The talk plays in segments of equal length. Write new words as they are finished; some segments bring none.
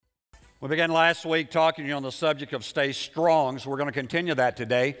We began last week talking on the subject of stay strong, so we're going to continue that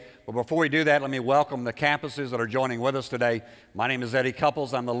today. But before we do that, let me welcome the campuses that are joining with us today. My name is Eddie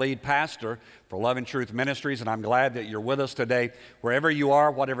Couples. I'm the lead pastor for Love and Truth Ministries, and I'm glad that you're with us today. Wherever you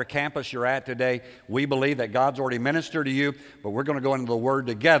are, whatever campus you're at today, we believe that God's already ministered to you, but we're going to go into the Word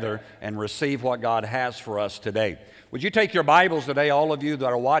together and receive what God has for us today. Would you take your Bibles today, all of you that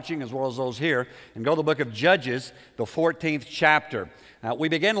are watching as well as those here, and go to the book of Judges, the 14th chapter. We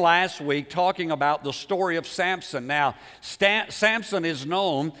began last week talking about the story of Samson. Now, Samson is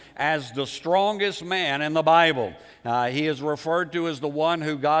known as the strongest man in the Bible. He is referred to as the one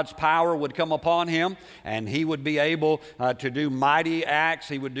who God's power would come upon him, and he would be able to do mighty acts.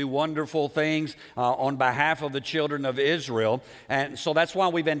 He would do wonderful things on behalf of the children of Israel. And so that's why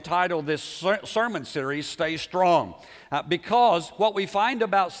we've entitled this sermon series, Stay Strong. Because what we find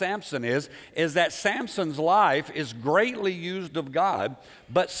about Samson is that Samson's life is greatly used of God,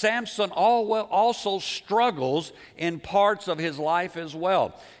 but Samson also struggles in parts of his life as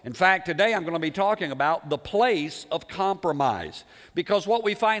well. In fact, today I'm going to be talking about the place of compromise. Because what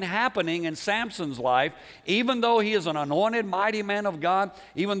we find happening in Samson's life, even though he is an anointed, mighty man of God,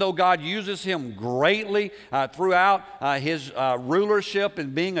 even though God uses him greatly throughout his rulership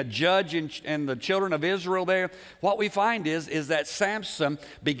and being a judge in the children of Israel there, what we find is that Samson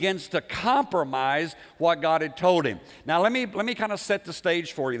begins to compromise what God had told him. Now, let me kind of set the stage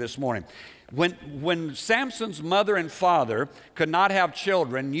for you this morning. When Samson's mother and father could not have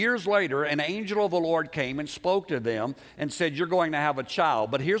children, years later, an angel of the Lord came and spoke to them and said, "You're going to have a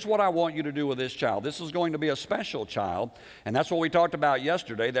child, but here's what I want you to do with this child. This is going to be a special child." And that's what we talked about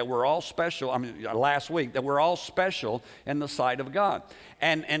yesterday, that we're all special, last week, that we're all special in the sight of God.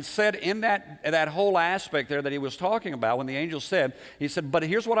 And said in that whole aspect there that he was talking about, when the angel said, he said, "But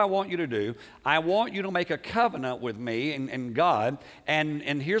here's what I want you to do. I want you to make a covenant with me and God,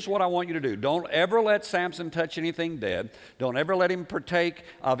 and here's what I want you to do. Don't ever let Samson touch anything dead. Don't ever let him partake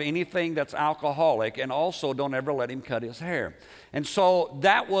of anything that's alcoholic, and also don't ever let him cut his hair." And so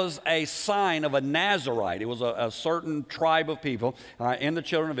that was a sign of a Nazarite. It was a certain tribe of people in the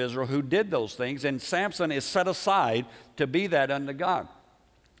children of Israel who did those things, and Samson is set aside to be that unto God.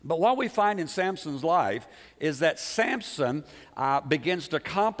 But what we find in Samson's life is that Samson begins to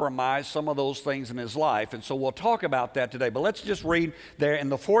compromise some of those things in his life. And so we'll talk about that today. But let's just read there in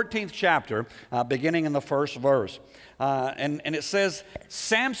the 14th chapter, beginning in the first verse. And it says,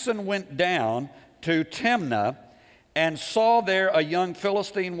 "Samson went down to Timnah and saw there a young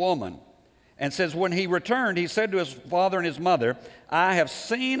Philistine woman. And says, when he returned, he said to his father and his mother, 'I have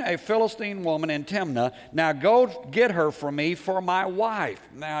seen a Philistine woman in Timnah. Now go get her for me for my wife.'"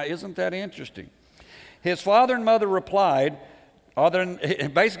 Now, isn't that interesting? His father and mother replied,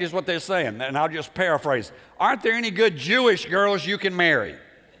 basically is what they're saying, and I'll just paraphrase, "Aren't there any good Jewish girls you can marry?"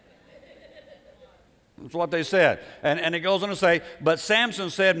 That's what they said. And it goes on to say, but Samson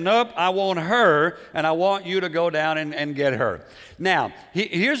said, "Nope, I want her, and I want you to go down and get her." Now,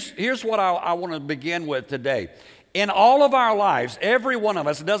 here's what I want to begin with today. In all of our lives, every one of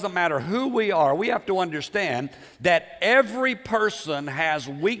us, it doesn't matter who we are, we have to understand that every person has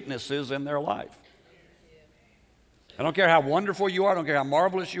weaknesses in their life. I don't care how wonderful you are, I don't care how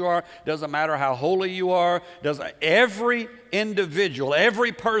marvelous you are, doesn't matter how holy you are, every individual,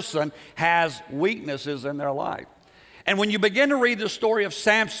 every person has weaknesses in their life. And when you begin to read the story of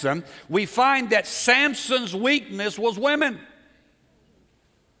Samson, we find that Samson's weakness was women.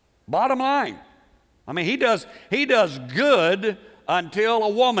 Bottom line. I mean, he does good until a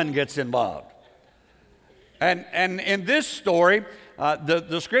woman gets involved. And in this story,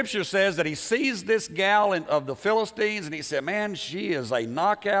 the scripture says that he sees this gal of the Philistines, and he said, "Man, she is a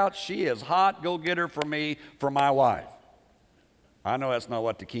knockout. She is hot. Go get her for me, for my wife." I know that's not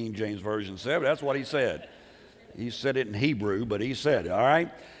what the King James Version said, but that's what he said. He said it in Hebrew, but he said it, all right?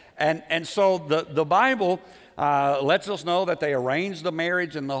 And so the Bible lets us know that they arranged the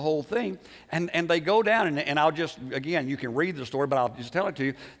marriage and the whole thing, and they go down, and I'll just, again, you can read the story, but I'll just tell it to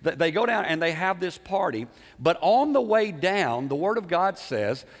you. They go down and they have this party, but on the way down, the Word of God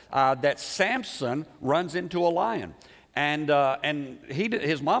says that Samson runs into a lion. And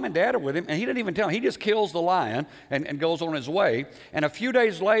his mom and dad are with him, and he didn't even tell him. He just kills the lion and goes on his way. And a few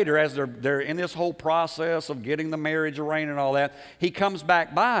days later, as they're in this whole process of getting the marriage arranged and all that, he comes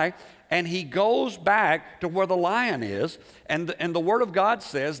back by, and he goes back to where the lion is, and the Word of God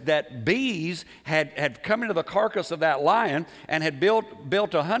says that bees had come into the carcass of that lion and had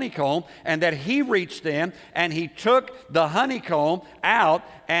built a honeycomb, and that he reached in and he took the honeycomb out,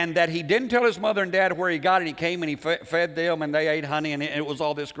 and that he didn't tell his mother and dad where he got it. He came and he fed them, and they ate honey, and it was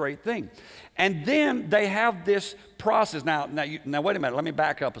all this great thing. And then they have this process. Now wait a minute. Let me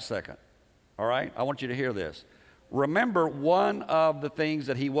back up a second. All right? I want you to hear this. Remember, one of the things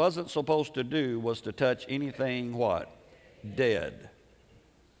that he wasn't supposed to do was to touch anything, what? Dead.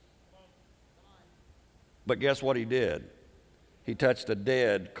 But guess what he did? He touched a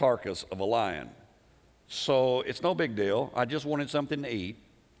dead carcass of a lion. So it's no big deal. I just wanted something to eat.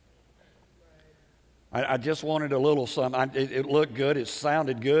 I just wanted a little something. It looked good. It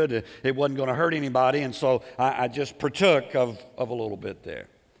sounded good. It wasn't going to hurt anybody. And so I just partook of a little bit there.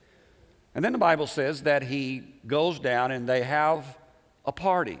 And then the Bible says that he goes down and they have a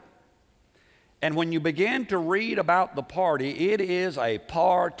party. And when you begin to read about the party, it is a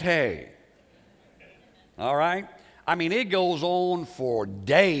party. All right? I mean, it goes on for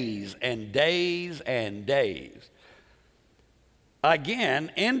days and days and days.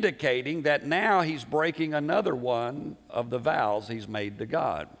 Again, indicating that now he's breaking another one of the vows he's made to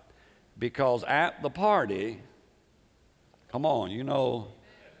God. Because at the party, come on, you know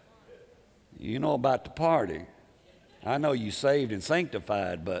about the party. I know you saved and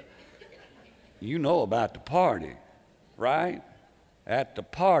sanctified, but you know about the party, right? At the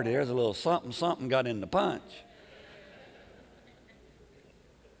party, there's a little something got in the punch.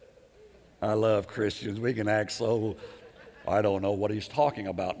 I love Christians. We can act so, I don't know what he's talking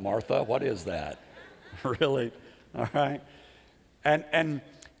about, Martha. What is that? Really? All right.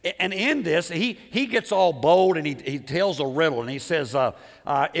 And in this, he gets all bold and he tells a riddle and he says,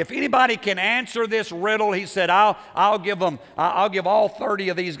 if anybody can answer this riddle, he said, I'll give all 30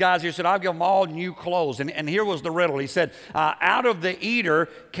 of these guys. He said, I'll give them all new clothes. And here was the riddle. He said, out of the eater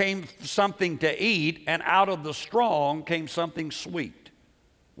came something to eat, and out of the strong came something sweet.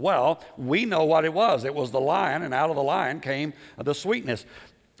 Well, we know what it was. It was the lion, and out of the lion came the sweetness.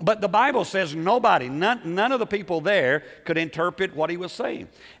 But the Bible says nobody, none of the people there could interpret what he was saying.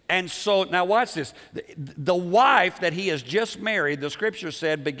 And so, now watch this. The wife that he has just married, the scripture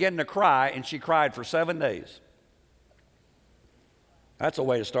said, began to cry, and she cried for 7 days. That's a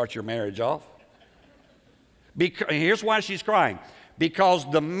way to start your marriage off. Here's why she's crying.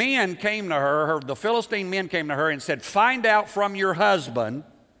 Because the men came to her, the Philistine men came to her and said, find out from your husband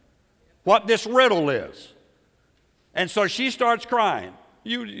what this riddle is. And so she starts crying.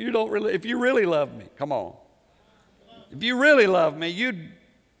 You don't really, if you really love me, come on. If you really love me,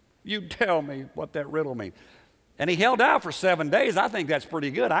 you'd tell me what that riddle means. And he held out for 7 days. I think that's pretty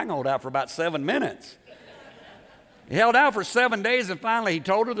good. I can hold out for about 7 minutes. He held out for 7 days, and finally he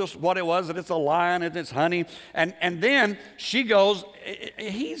told her what it was, that it's a lion and it's honey. And then she goes,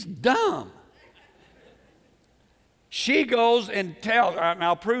 he's dumb. She goes and tells, and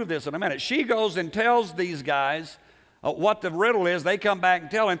I'll prove this in a minute. She goes and tells these guys what the riddle is. They come back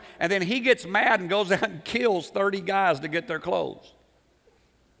and tell him, and then he gets mad and goes out and kills 30 guys to get their clothes.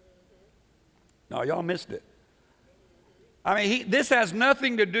 No, y'all missed it. I mean, this has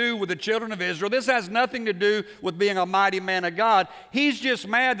nothing to do with the children of Israel. This has nothing to do with being a mighty man of God. He's just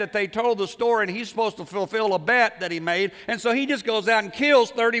mad that they told the story and he's supposed to fulfill a bet that he made. And so he just goes out and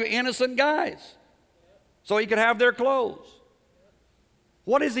kills 30 innocent guys so he could have their clothes.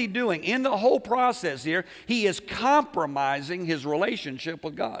 What is he doing? In the whole process here, he is compromising his relationship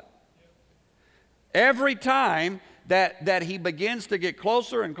with God. Every time that he begins to get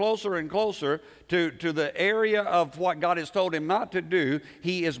closer and closer and closer to the area of what God has told him not to do,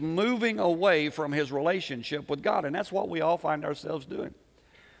 he is moving away from his relationship with God. And that's what we all find ourselves doing.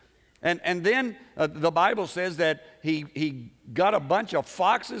 And then the Bible says that he got a bunch of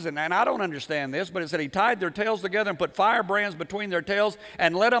foxes, and I don't understand this, but it said he tied their tails together and put firebrands between their tails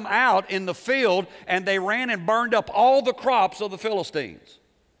and let them out in the field, and they ran and burned up all the crops of the Philistines.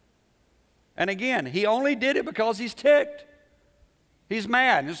 And again, he only did it because he's ticked. He's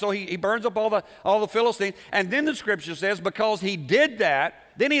mad. And so he burns up all the Philistines. And then the scripture says because he did that,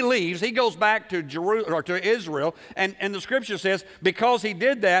 then he leaves. He goes back to Jerusalem or to Israel. And the scripture says because he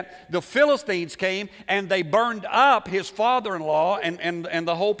did that, the Philistines came and they burned up his father-in-law. And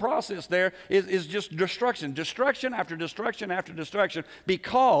the whole process there is just destruction. Destruction after destruction after destruction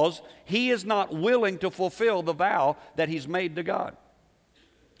because he is not willing to fulfill the vow that he's made to God.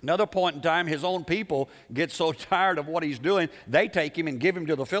 Another point in time, his own people get so tired of what he's doing, they take him and give him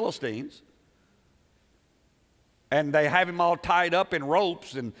to the Philistines. And they have him all tied up in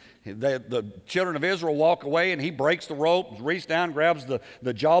ropes, and the children of Israel walk away, and he breaks the rope, reaches down, grabs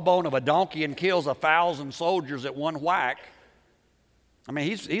the jawbone of a donkey, and kills 1,000 soldiers at one whack. I mean,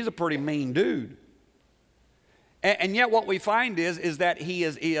 he's a pretty mean dude. And yet what we find is that he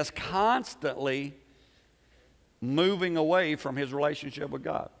is constantly moving away from his relationship with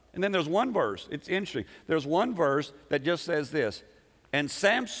God. And then there's one verse, it's interesting. There's one verse that just says this, and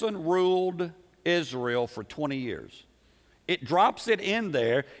Samson ruled Israel for 20 years. It drops it in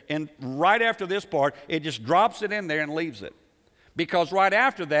there, and right after this part, it just drops it in there and leaves it. Because right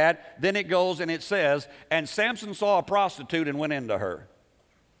after that, then it goes and it says, and Samson saw a prostitute and went into her.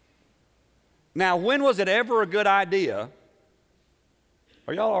 Now, when was it ever a good idea?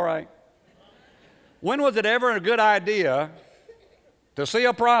 Are y'all all right? When was it ever a good idea to see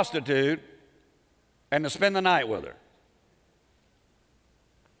a prostitute and to spend the night with her?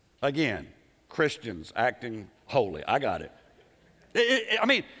 Again, Christians acting holy. I got it. I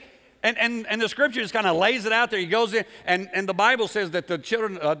mean, and the scripture just kind of lays it out there. He goes in, and the Bible says that the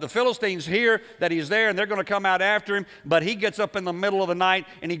children, the Philistines hear that he's there, and they're going to come out after him. But he gets up in the middle of the night,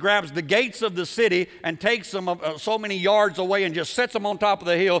 and he grabs the gates of the city and takes them so many yards away and just sets them on top of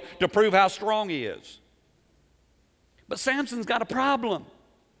the hill to prove how strong he is. But Samson's got a problem.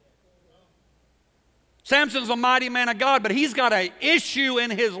 Samson's a mighty man of God, but he's got an issue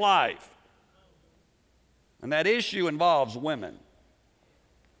in his life. And that issue involves women.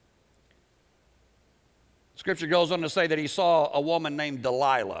 Scripture goes on to say that he saw a woman named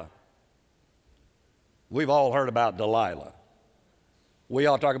Delilah. We've all heard about Delilah. We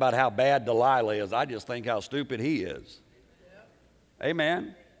all talk about how bad Delilah is. I just think how stupid he is.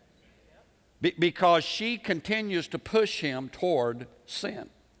 Amen. Because she continues to push him toward sin.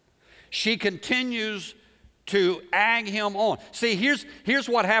 She continues to ag him on. See, here's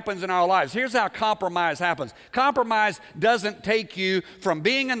what happens in our lives. Here's how compromise happens. Compromise doesn't take you from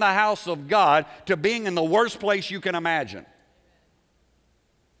being in the house of God to being in the worst place you can imagine.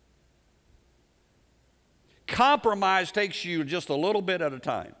 Compromise takes you just a little bit at a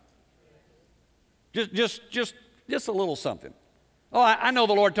time. Just a little something. Oh, I know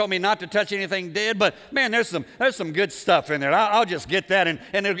the Lord told me not to touch anything dead, but man, there's some good stuff in there. I'll just get that and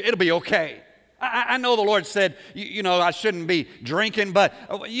it'll be okay. I know the Lord said, I shouldn't be drinking, but,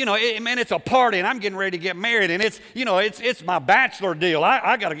 man, it's a party, and I'm getting ready to get married, and it's my bachelor deal.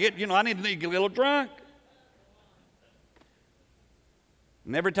 I got to get, I need to get a little drunk.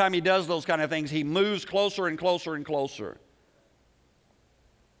 And every time he does those kind of things, he moves closer and closer and closer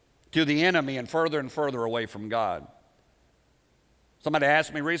to the enemy and further away from God. Somebody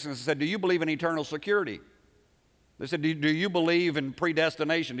asked me recently, said, do you believe in eternal security? They said, do you believe in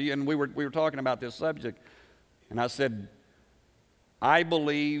predestination? And we were talking about this subject. And I said, I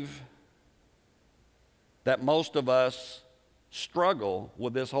believe that most of us struggle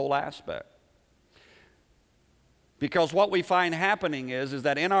with this whole aspect. Because what we find happening is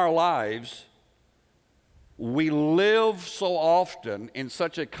that in our lives, we live so often in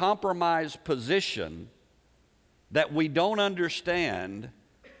such a compromised position that we don't understand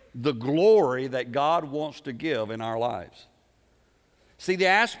the glory that God wants to give in our lives. See, the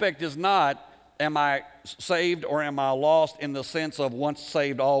aspect is not, am I saved or am I lost in the sense of once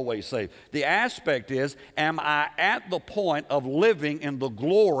saved, always saved. The aspect is, am I at the point of living in the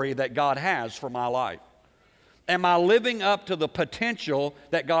glory that God has for my life? Am I living up to the potential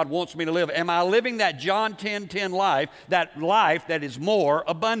that God wants me to live? Am I living that John 10:10 life that is more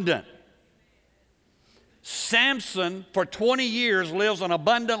abundant? Samson, for 20 years, lives an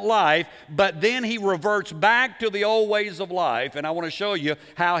abundant life, but then he reverts back to the old ways of life, and I want to show you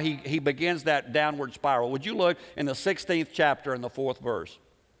how he begins that downward spiral. Would you look in the 16th chapter and the 4th verse?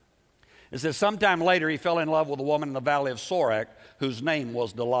 It says, sometime later he fell in love with a woman in the valley of Sorek, whose name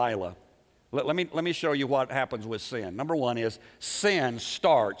was Delilah. Let me show you what happens with sin. Number one is, sin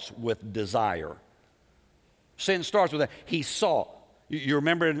starts with desire. Sin starts with that. He saw. You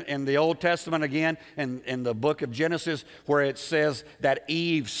remember in the Old Testament again, in the book of Genesis, where it says that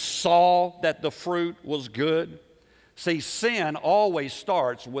Eve saw that the fruit was good? See, sin always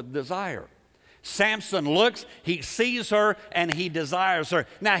starts with desire. Samson looks, he sees her, and he desires her.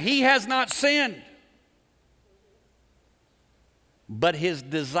 Now, he has not sinned, but his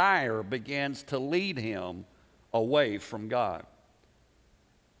desire begins to lead him away from God.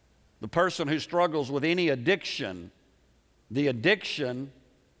 The person who struggles with any addiction, the addiction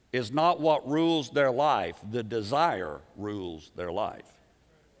is not what rules their life. The desire rules their life.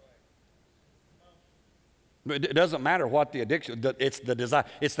 It doesn't matter what the addiction, it's the desire.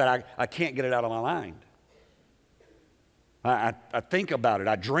 It's that I can't get it out of my mind. I think about it.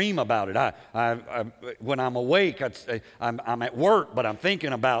 I dream about it. When I'm awake, I'm at work, but I'm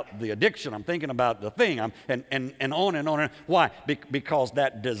thinking about the addiction. I'm thinking about the thing. And on and on. Why? Because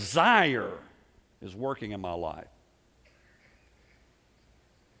that desire is working in my life.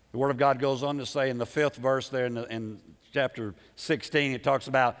 The Word of God goes on to say in the 5th verse there in chapter 16, it talks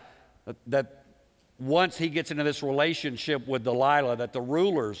about that once he gets into this relationship with Delilah, that the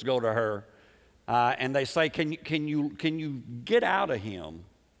rulers go to her and they say, can you get out of him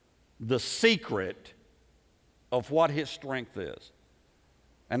the secret of what his strength is.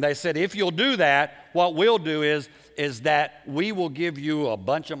 And they said, if you'll do that, what we'll do is that we will give you a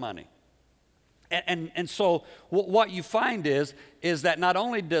bunch of money. And so what you find is that not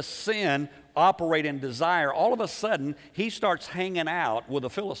only does sin operate in desire, all of a sudden he starts hanging out with the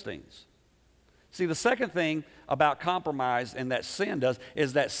Philistines. See, the second thing about compromise and that sin does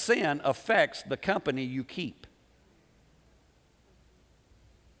is that sin affects the company you keep.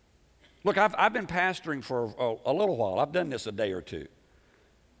 Look, I've been pastoring for a little while. I've done this a day or two.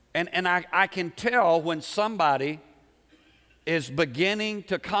 And I can tell when somebody is beginning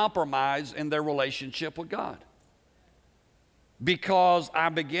to compromise in their relationship with God, because I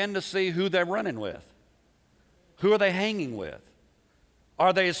begin to see who they're running with. Who are they hanging with?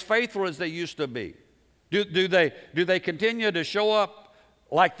 Are they as faithful as they used to be? Do they continue to show up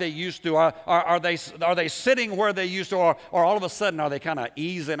like they used to? Are they sitting where they used to? Or all of a sudden are they kind of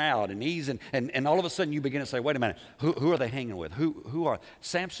easing out and all of a sudden you begin to say, wait a minute, who are they hanging with? Who are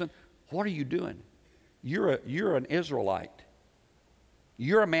Samson? What are you doing? You're an Israelite.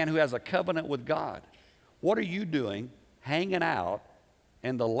 You're a man who has a covenant with God. What are you doing hanging out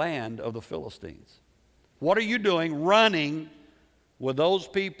in the land of the Philistines? What are you doing running with those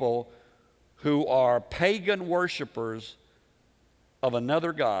people who are pagan worshipers of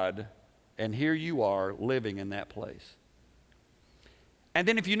another god, and here you are living in that place? And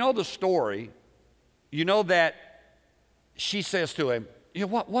then if you know the story, you know that she says to him,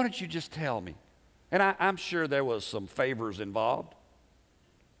 why don't you just tell me? And I'm sure there was some favors involved.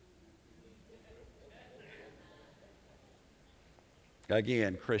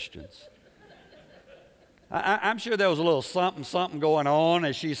 Again, Christians. I'm sure there was a little something going on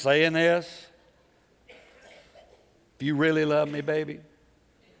as she's saying this. If you really love me, baby,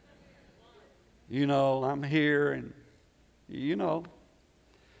 I'm here, and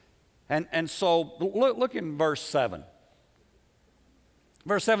And so look in verse 7.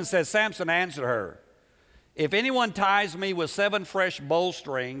 Verse 7 says, Samson answered her, if anyone ties me with 7 fresh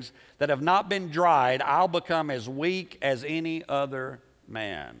bowstrings that have not been dried, I'll become as weak as any other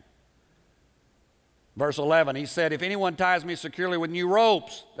man. Verse 11, he said, if anyone ties me securely with new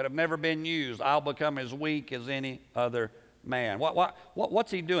ropes that have never been used, I'll become as weak as any other man.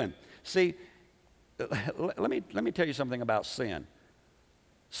 What's he doing? See, let me tell you something about sin.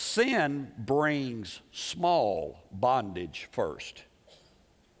 Sin brings small bondage first.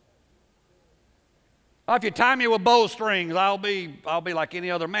 Oh, if you tie me with bowstrings, I'll be like any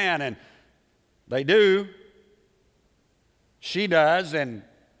other man. And they do. She does. And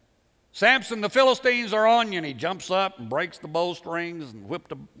Samson, the Philistines are on you. And he jumps up and breaks the bowstrings and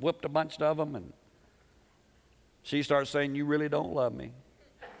whipped a bunch of them. And she starts saying, you really don't love me.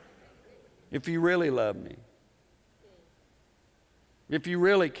 If you really love me. If you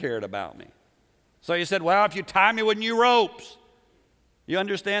really cared about me. So he said, well, if you tie me with new ropes. You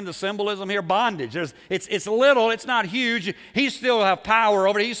understand the symbolism here? Bondage. It's little, it's not huge. He still have power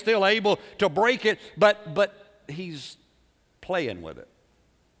over it. He's still able to break it, but he's playing with it.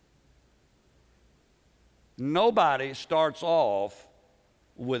 Nobody starts off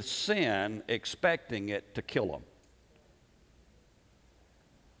with sin expecting it to kill them.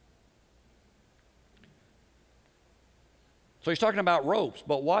 So he's talking about ropes,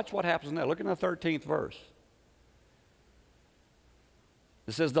 but watch what happens now. Look in the 13th verse.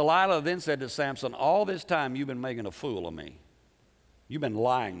 It says, Delilah then said to Samson, all this time you've been making a fool of me. You've been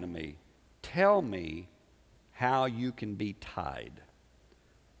lying to me. Tell me how you can be tied.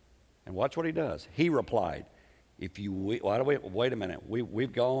 And watch what he does. He replied, wait a minute.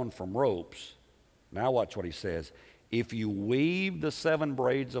 We've gone from ropes. Now watch what he says. If you weave the 7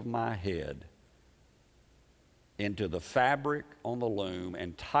 braids of my head into the fabric on the loom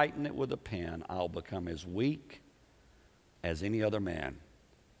and tighten it with a pin, I'll become as weak as any other man.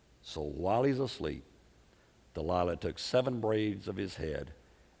 So while he's asleep, Delilah took 7 braids of his head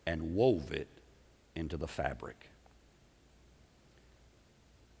and wove it into the fabric.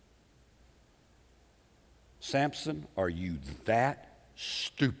 Samson, are you that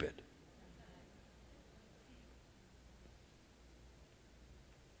stupid?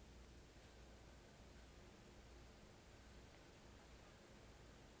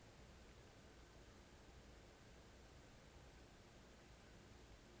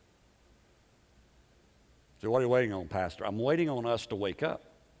 So what are you waiting on, Pastor? I'm waiting on us to wake up.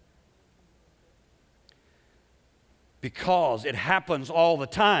 Because it happens all the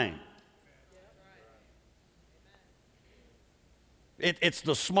time. It's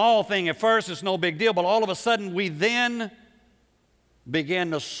the small thing. At first, it's no big deal, but all of a sudden, we then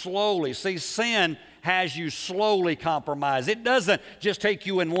begin to slowly see sin has you slowly compromise. It doesn't just take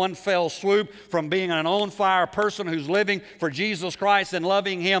you in one fell swoop from being an on-fire person who's living for Jesus Christ and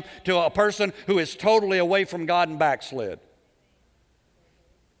loving Him to a person who is totally away from God and backslid.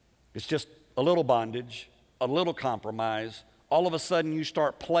 It's just a little bondage, a little compromise. All of a sudden you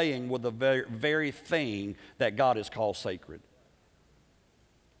start playing with the very thing that God has called sacred.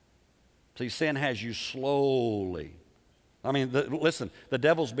 See, sin has you slowly. I mean, listen, the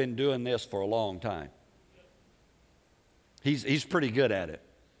devil's been doing this for a long time. He's pretty good at it.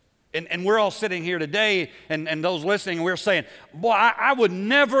 And we're all sitting here today, and those listening, we're saying, boy, I would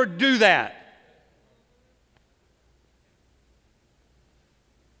never do that.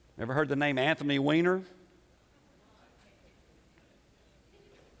 Ever heard the name Anthony Weiner?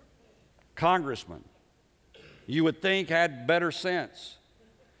 Congressman. You would think had better sense.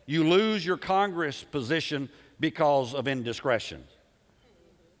 You lose your Congress position because of indiscretion.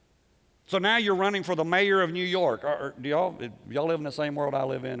 So now you're running for the mayor of New York. Do y'all live in the same world I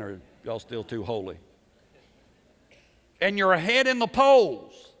live in, or y'all still too holy? And you're ahead in the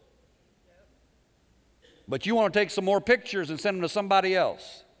polls. But you want to take some more pictures and send them to somebody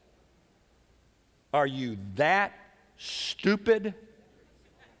else. Are you that stupid?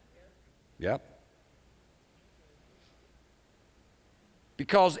 Yep.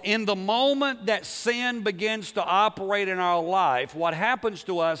 Because in the moment that sin begins to operate in our life, what happens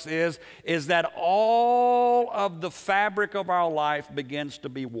to us is that all of the fabric of our life begins to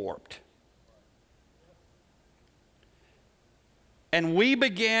be warped. And we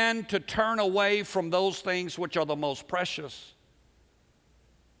begin to turn away from those things which are the most precious.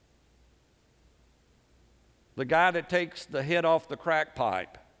 The guy that takes the hit off the crack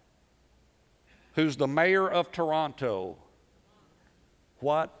pipe, who's the mayor of Toronto,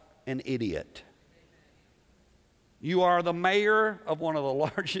 what an idiot. You are the mayor of one of the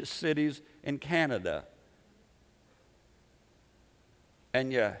largest cities in Canada,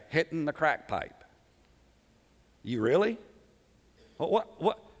 and you're hitting the crack pipe. You really? What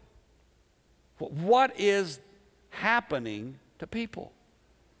is happening to people?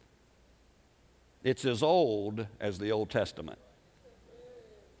 It's as old as the Old Testament.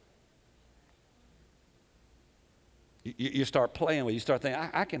 You start playing with it. You start thinking,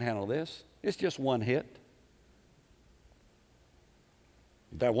 I can handle this. It's just one hit.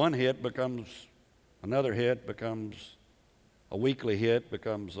 That one hit becomes another hit, becomes a weekly hit,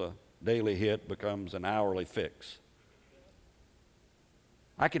 becomes a daily hit, becomes an hourly fix.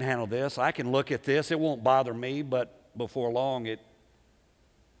 I can handle this. I can look at this. It won't bother me, but before long it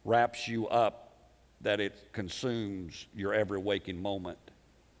wraps you up that it consumes your every waking moment.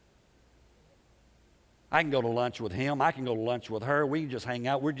 I can go to lunch with him. I can go to lunch with her. We can just hang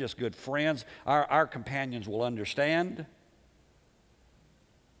out. We're just good friends. Our companions will understand.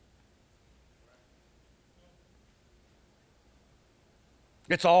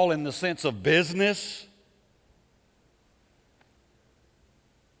 It's all in the sense of business.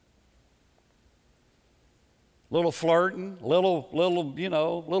 Little flirting,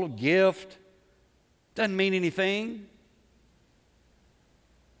 little gift. Doesn't mean anything.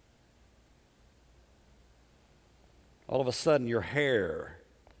 All of a sudden your hair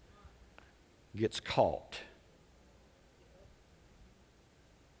gets caught.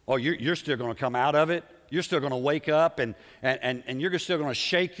 Oh, you're still going to come out of it. You're still going to wake up and you're still going to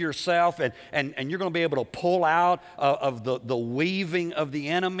shake yourself and you're going to be able to pull out of the weaving of the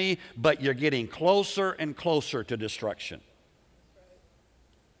enemy, but you're getting closer and closer to destruction.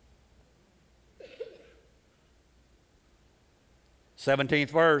 Right. 17th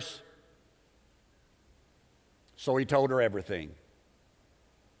verse. So he told her everything.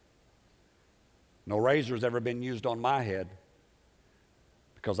 No razor's ever been used on my head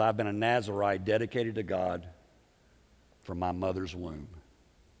because I've been a Nazarite dedicated to God from my mother's womb.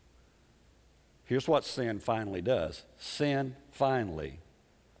 Here's what sin finally does. Sin finally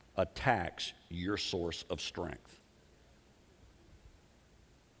attacks your source of strength.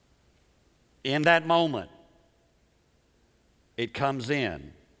 In that moment, it comes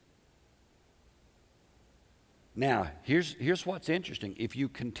in. Now, here's what's interesting. If you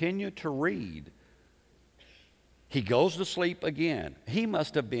continue to read, he goes to sleep again. He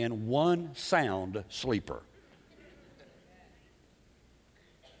must have been one sound sleeper.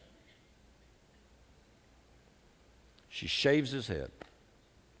 She shaves his head.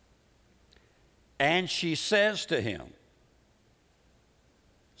 And she says to him,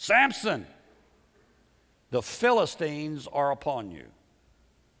 Samson, the Philistines are upon you.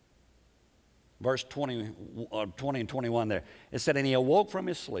 Verse 20 and 21 there. It said, and he awoke from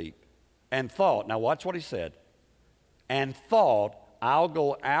his sleep and thought, now watch what he said, and thought, I'll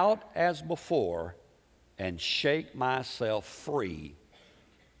go out as before and shake myself free.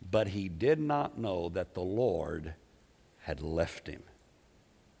 But he did not know that the Lord had left him.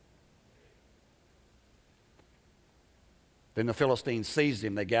 Then the Philistines seized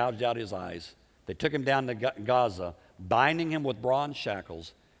him. They gouged out his eyes. They took him down to Gaza, binding him with bronze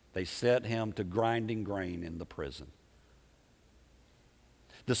shackles. They set him to grinding grain in the prison.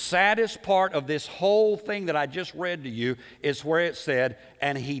 The saddest part of this whole thing that I just read to you is where it said,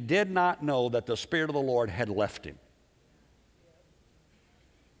 and he did not know that the Spirit of the Lord had left him.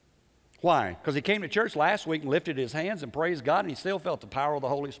 Why? Because he came to church last week and lifted his hands and praised God, and he still felt the power of the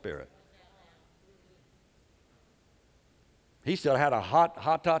Holy Spirit. He still had a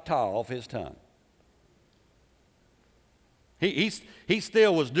hot-ta-ta off his tongue. He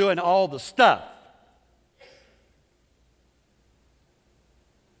still was doing all the stuff.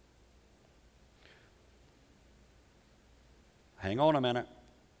 Hang on a minute.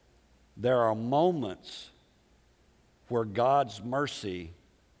 There are moments where God's mercy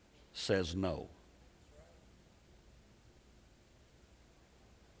says no.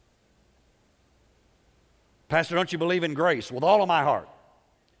 Pastor, don't you believe in grace with all of my heart?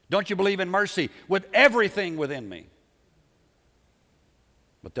 Don't you believe in mercy with everything within me?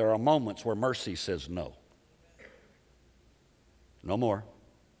 But there are moments where mercy says no. No more.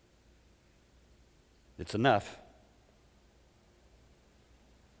 It's enough.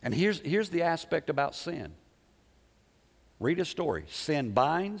 And here's the aspect about sin. Read a story. Sin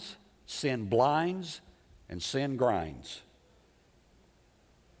binds, sin blinds, and sin grinds.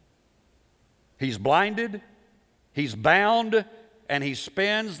 He's blinded, he's bound, and he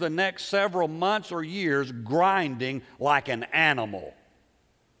spends the next several months or years grinding like an animal.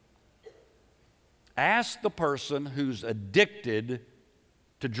 Ask the person who's addicted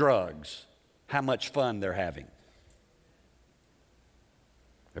to drugs how much fun they're having.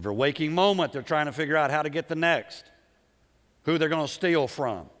 Every waking moment, they're trying to figure out how to get the next, who they're going to steal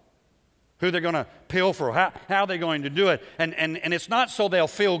from, who they're going to pilfer, how are they going to do it. And it's not so they'll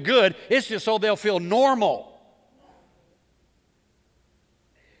feel good, it's just so they'll feel normal.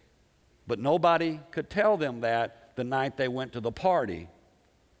 But nobody could tell them that the night they went to the party.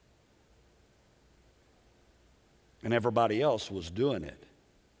 And everybody else was doing it.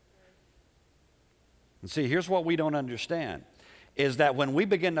 And see, here's what we don't understand, is that when we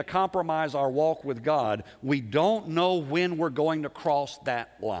begin to compromise our walk with God, we don't know when we're going to cross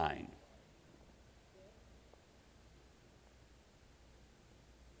that line.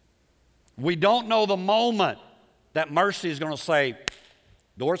 We don't know the moment that mercy is going to say,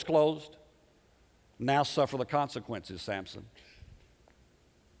 door's closed, now suffer the consequences, Samson.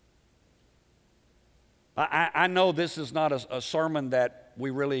 I know this is not a sermon that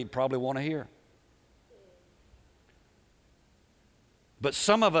we really probably want to hear. But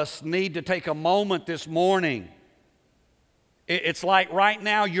some of us need to take a moment this morning. It's like right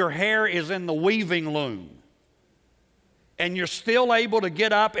now your hair is in the weaving loom. And you're still able to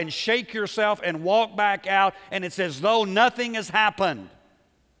get up and shake yourself and walk back out, and it's as though nothing has happened.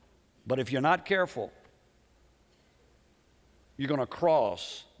 But if you're not careful, you're going to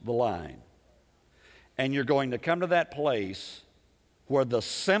cross the line. And you're going to come to that place where the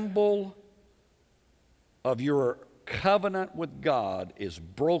symbol of your covenant with God is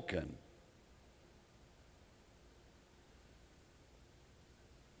broken.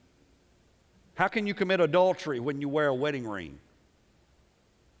 How can you commit adultery when you wear a wedding ring?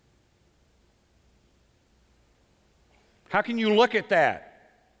 How can you look at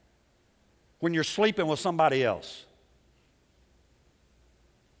that when you're sleeping with somebody else?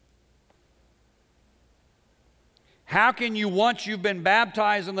 How can you, once you've been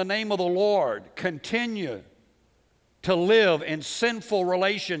baptized in the name of the Lord, continue to live in sinful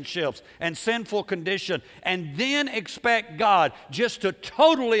relationships and sinful condition and then expect God just to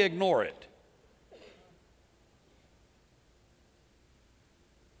totally ignore it?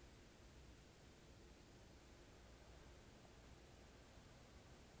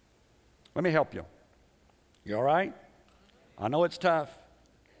 Let me help you. You all right? I know it's tough.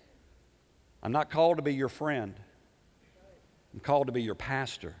 I'm not called to be your friend. I'm called to be your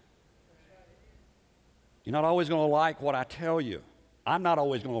pastor. You're not always going to like what I tell you. I'm not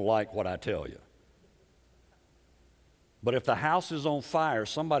always going to like what I tell you. But if the house is on fire,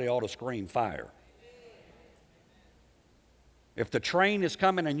 somebody ought to scream fire. If the train is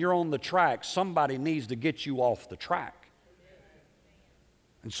coming and you're on the track, somebody needs to get you off the track.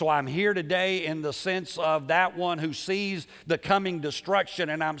 And so I'm here today in the sense of that one who sees the coming destruction,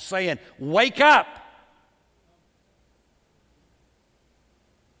 and I'm saying, wake up.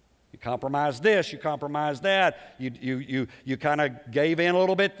 compromised this, you compromised that, you kind of gave in a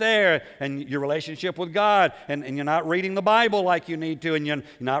little bit there, and your relationship with God, and you're not reading the Bible like you need to, and you're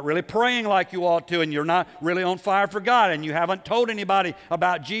not really praying like you ought to, and you're not really on fire for God, and you haven't told anybody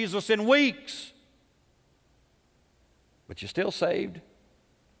about Jesus in weeks. But you're still saved.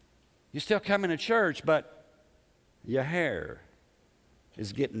 You're still coming to church, but your hair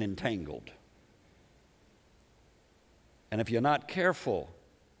is getting entangled. And if you're not careful,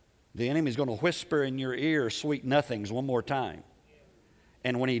 the enemy's going to whisper in your ear sweet nothings one more time.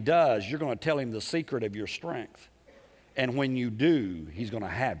 And when he does, you're going to tell him the secret of your strength. And when you do, he's going to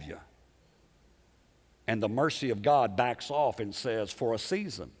have you. And the mercy of God backs off and says, for a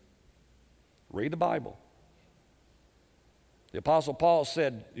season, read the Bible. The Apostle Paul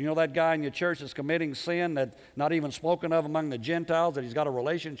said, you know that guy in your church that's committing sin, that's not even spoken of among the Gentiles, that he's got a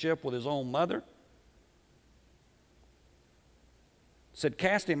relationship with his own mother? Said,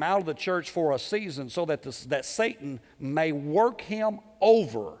 cast him out of the church for a season so that, that Satan may work him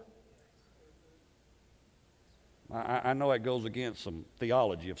over. I know it goes against some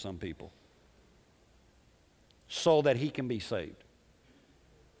theology of some people. So that he can be saved.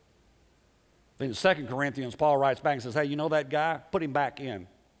 In 2 Corinthians, Paul writes back and says, hey, you know that guy? Put him back in.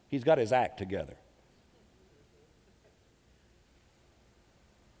 He's got his act together.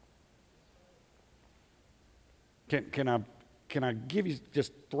 Can I give you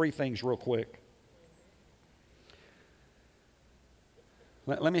just 3 things real quick?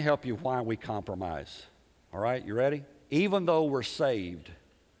 Let me help you why we compromise. All right, you ready? Even though we're saved,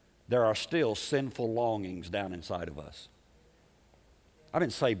 there are still sinful longings down inside of us. I've been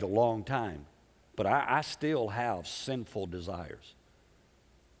saved a long time, but I still have sinful desires.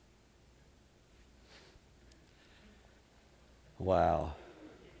 Wow.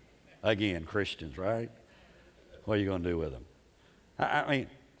 Again, Christians, right? What are you going to do with them? I mean,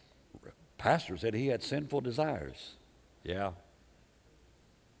 pastor said he had sinful desires. Yeah,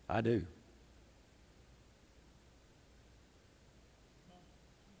 I do.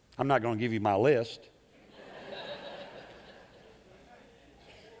 I'm not going to give you my list.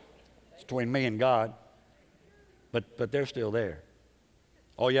 It's between me and God. But they're still there.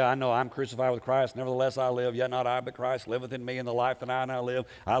 Oh yeah, I know I'm crucified with Christ. Nevertheless I live, yet not I, but Christ liveth in me, and the life that I now live.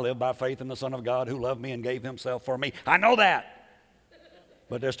 I live by faith in the Son of God who loved me and gave himself for me. I know that.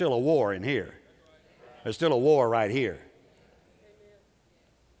 But there's still a war in here. There's still a war right here.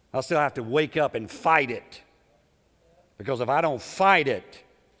 I'll still have to wake up and fight it. Because if I don't fight it,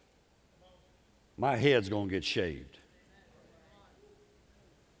 my head's going to get shaved.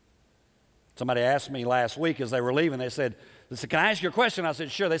 Somebody asked me last week as they were leaving, they said, can I ask you a question? I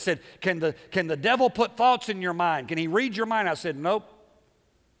said, sure. They said, can the devil put thoughts in your mind? Can he read your mind? I said, nope.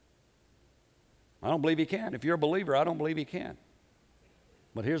 I don't believe he can. If you're a believer, I don't believe he can.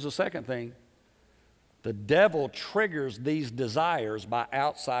 But here's the second thing. The devil triggers these desires by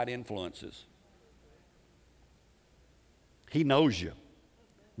outside influences. He knows you.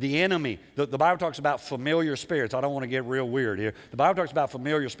 The enemy, the Bible talks about familiar spirits. I don't want to get real weird here. The Bible talks about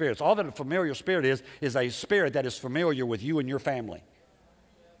familiar spirits. All that a familiar spirit is a spirit that is familiar with you and your family.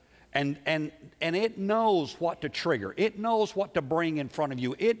 And it knows what to trigger. It knows what to bring in front of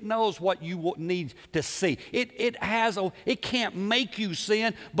you. It knows what you need to see. It can't make you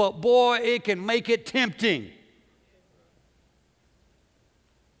sin, but boy, it can make it tempting.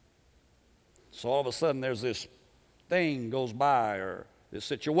 So all of a sudden there's this thing goes by, or this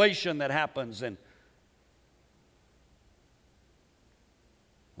situation that happens, and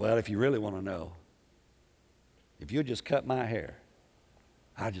well, if you really want to know, if you just cut my hair,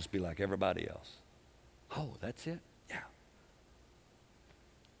 I'd just be like everybody else. Oh, that's it? Yeah.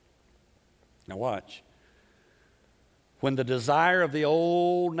 Now watch. When the desire of the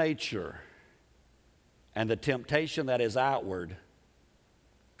old nature and the temptation that is outward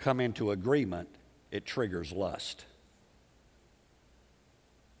come into agreement, it triggers lust.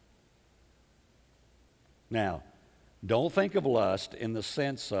 Now, don't think of lust in the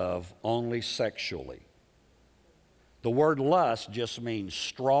sense of only sexually. The word lust just means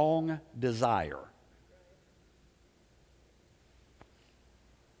strong desire.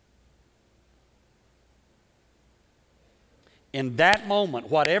 In that moment,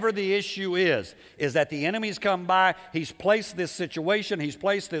 whatever the issue is that the enemy's come by, he's placed this situation, he's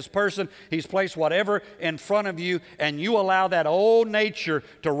placed this person, he's placed whatever in front of you, and you allow that old nature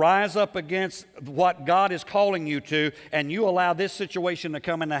to rise up against what God is calling you to, and you allow this situation to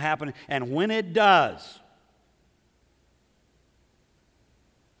come and to happen, and when it does,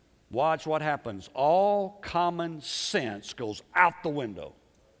 watch what happens. All common sense goes out the window.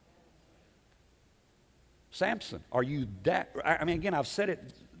 Samson, are you that? I mean, again, I've said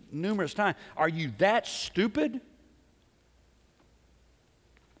it numerous times. Are you that stupid?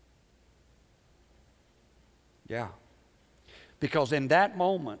 Yeah. Because in that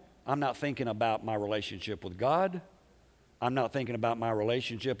moment, I'm not thinking about my relationship with God. I'm not thinking about my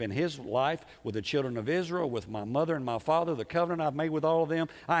relationship in His life with the children of Israel, with my mother and my father, the covenant I've made with all of them.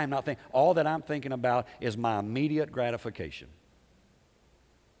 I am not thinking. All that I'm thinking about is my immediate gratification.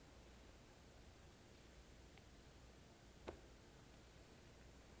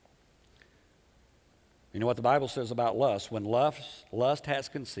 You know what the Bible says about lust? When lust has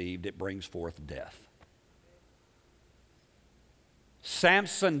conceived, it brings forth death.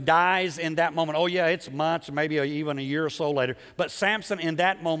 Samson dies in that moment. Oh yeah, it's months, maybe even a year or so later. But Samson in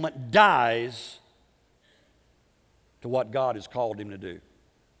that moment dies to what God has called him to do.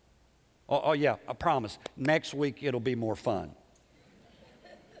 Oh yeah, I promise. Next week it'll be more fun.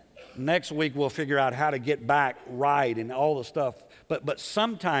 Next week we'll figure out how to get back right and all the stuff. But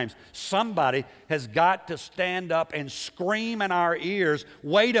sometimes somebody has got to stand up and scream in our ears,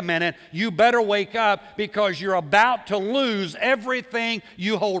 wait a minute, you better wake up because you're about to lose everything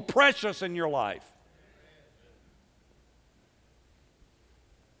you hold precious in your life.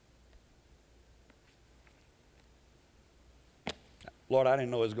 Lord, I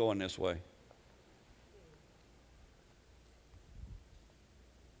didn't know it was going this way.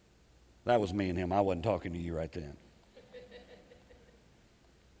 That was me and him. I wasn't talking to you right then.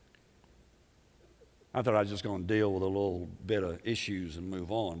 I thought I was just going to deal with a little bit of issues and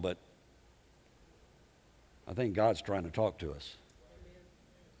move on, but I think God's trying to talk to us.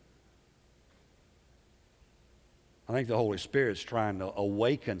 I think the Holy Spirit's trying to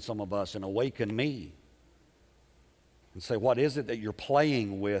awaken some of us and awaken me and say, what is it that you're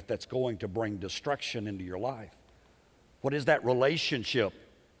playing with that's going to bring destruction into your life? What is that relationship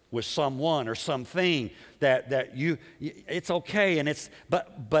with someone or something that you, it's okay, and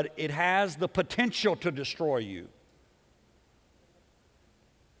but it has the potential to destroy you.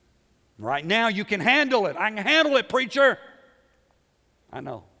 Right now you can handle it. I can handle it, preacher. I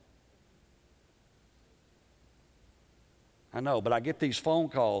know, but I get these phone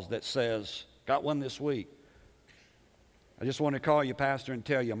calls that says, got one this week. I just want to call you, Pastor, and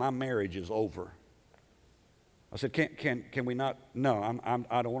tell you my marriage is over. I said, can we not? No,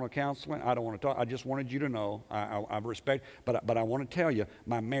 I don't want to counsel. I don't want to talk. I just wanted you to know. I respect, but I want to tell you,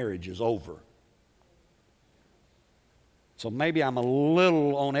 my marriage is over. So maybe I'm a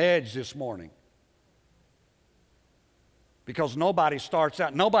little on edge this morning. Because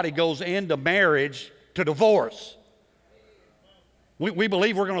nobody goes into marriage to divorce. We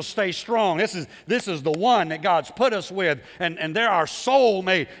believe we're going to stay strong. This is the one that God's put us with, and they're our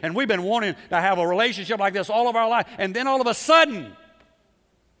soulmate, and we've been wanting to have a relationship like this all of our life, and then all of a sudden,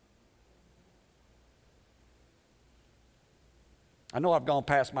 I know I've gone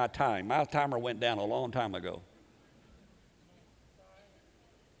past my time. My timer went down a long time ago.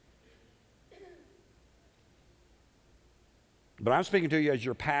 But I'm speaking to you as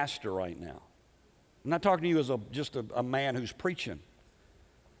your pastor right now. I'm not talking to you as just a man who's preaching.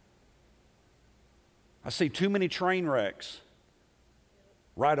 I see too many train wrecks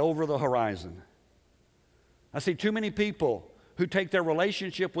right over the horizon. I see too many people who take their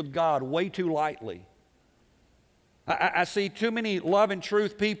relationship with God way too lightly. I see too many love and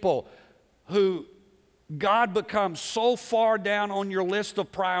truth people who God becomes so far down on your list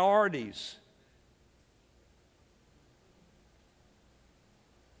of priorities.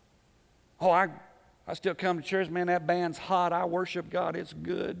 Oh, I still come to church, man, that band's hot. I worship God, it's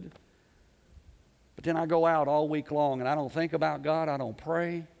good. But then I go out all week long and I don't think about God, I don't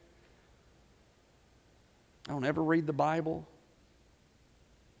pray. I don't ever read the Bible.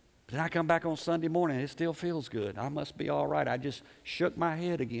 But then I come back on Sunday morning and it still feels good. I must be all right. I just shook my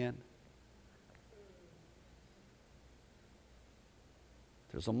head again.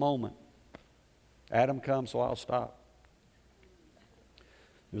 There's a moment. Adam comes, so I'll stop.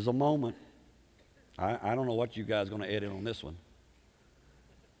 There's a moment. I don't know what you guys are going to edit on this one.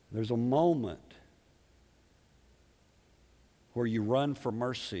 There's a moment where you run for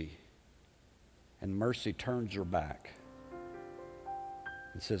mercy and mercy turns your back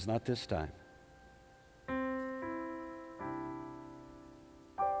and says, not this time.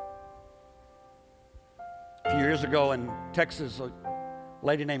 A few years ago in Texas, a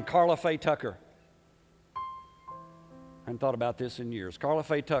lady named Carla Faye Tucker. I hadn't thought about this in years. Carla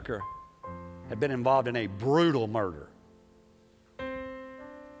Faye Tucker had been involved in a brutal murder.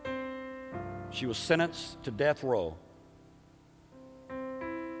 She was sentenced to death row.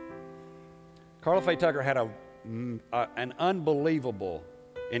 Carla Faye Tucker had an unbelievable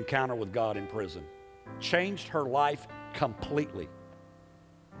encounter with God in prison. Changed her life completely.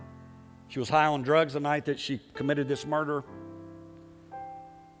 She was high on drugs the night that she committed this murder.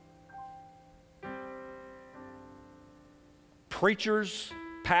 Preachers,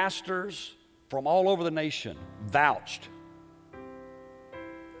 pastors from all over the nation vouched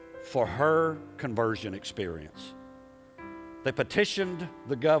for her conversion experience. They petitioned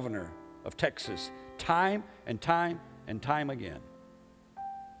the governor of Texas time and time and time again.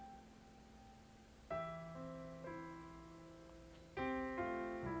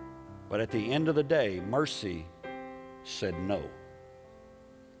 But at the end of the day, Mercy said no.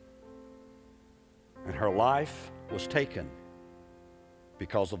 And her life was taken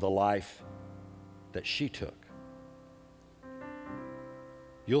because of the life that she took.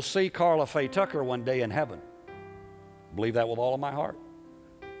 You'll see Carla Faye Tucker one day in heaven. I believe that with all of my heart.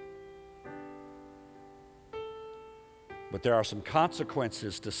 But there are some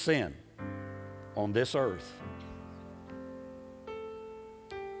consequences to sin on this earth.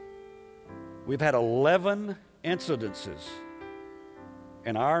 We've had 11 incidences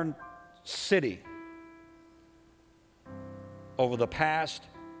in our city over the past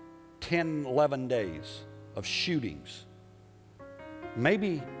 10, 11 days of shootings.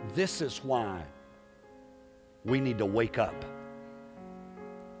 Maybe this is why we need to wake up.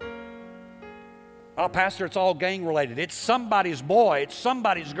 Oh, Pastor, it's all gang related. It's somebody's boy. It's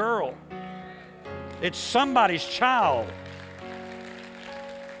somebody's girl. It's somebody's child.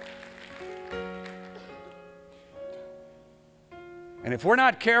 And if we're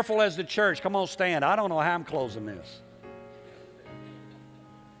not careful as the church, come on, stand. I don't know how I'm closing this.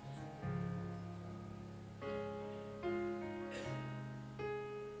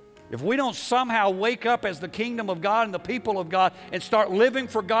 If we don't somehow wake up as the kingdom of God and the people of God and start living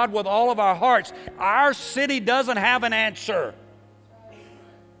for God with all of our hearts, our city doesn't have an answer.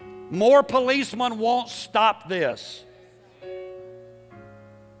 More policemen won't stop this.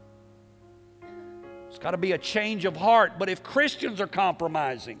 It's got to be a change of heart. But if Christians are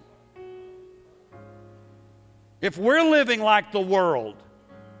compromising, if we're living like the world,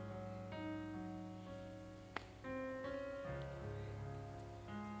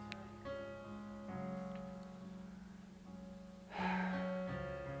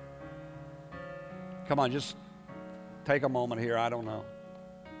 come on, just take a moment here. I don't know.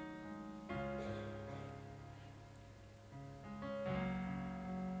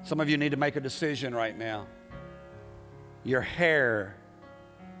 Some of you need to make a decision right now. Your hair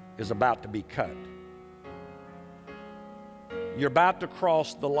is about to be cut. You're about to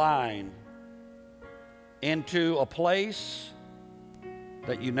cross the line into a place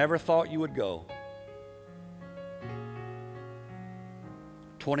that you never thought you would go.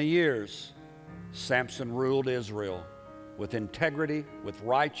 20 years, Samson ruled Israel with integrity, with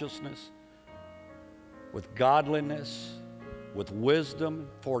righteousness, with godliness, with wisdom,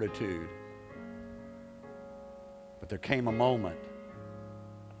 fortitude. But there came a moment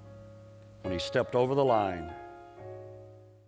when he stepped over the line